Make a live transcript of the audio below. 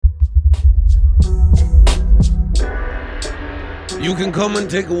You can come and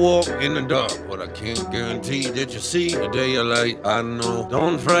take a walk in the dark, but I can't guarantee that you see the day of light. I know,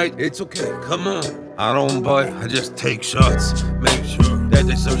 don't fright, it's okay, come on. I don't bite, I just take shots. Make sure that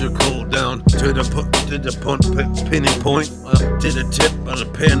they surgical down to the pinning point, to the tip of the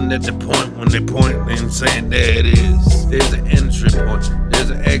pen at the point when they point and saying there it is. There's an entry point,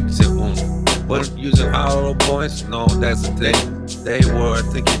 there's an exit one. But using hollow points, no, that's the thing. They were, I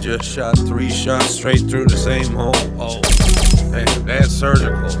think you just shot 3 shots straight through the same hole. Oh, hey, that's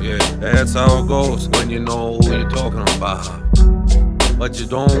surgical, yeah. That's how it goes when you know who you're talking about. But you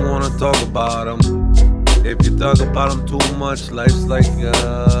don't want to talk about them. If you talk about them too much, life's like,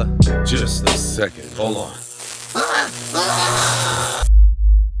 just a second. Hold on.